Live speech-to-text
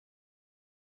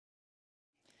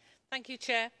Thank you,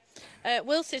 Chair.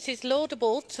 Whilst it is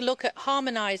laudable to look at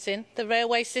harmonising the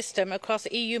railway system across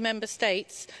EU member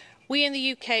states, we in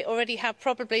the UK already have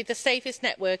probably the safest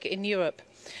network in Europe.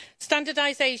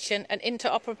 Standardisation and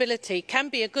interoperability can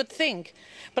be a good thing,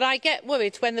 but I get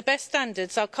worried when the best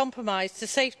standards are compromised to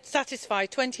satisfy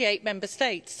 28 member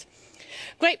states.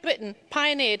 Great Britain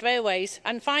pioneered railways,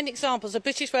 and fine examples of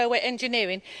British railway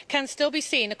engineering can still be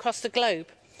seen across the globe.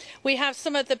 We have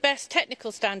some of the best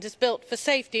technical standards built for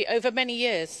safety over many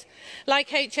years. Like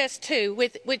HS2,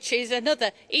 which is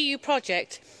another EU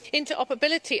project,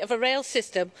 interoperability of a rail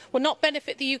system will not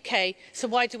benefit the UK, so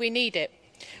why do we need it?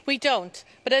 We don't,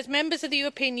 but as members of the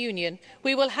European Union,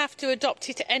 we will have to adopt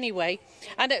it anyway,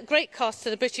 and at great cost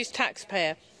to the British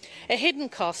taxpayer. A hidden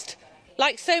cost,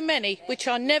 like so many which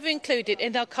are never included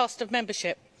in our cost of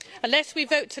membership. Unless we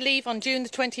vote to leave on June the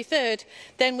 23rd,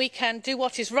 then we can do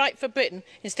what is right for Britain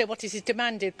instead of what is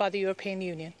demanded by the European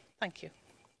Union. Thank you.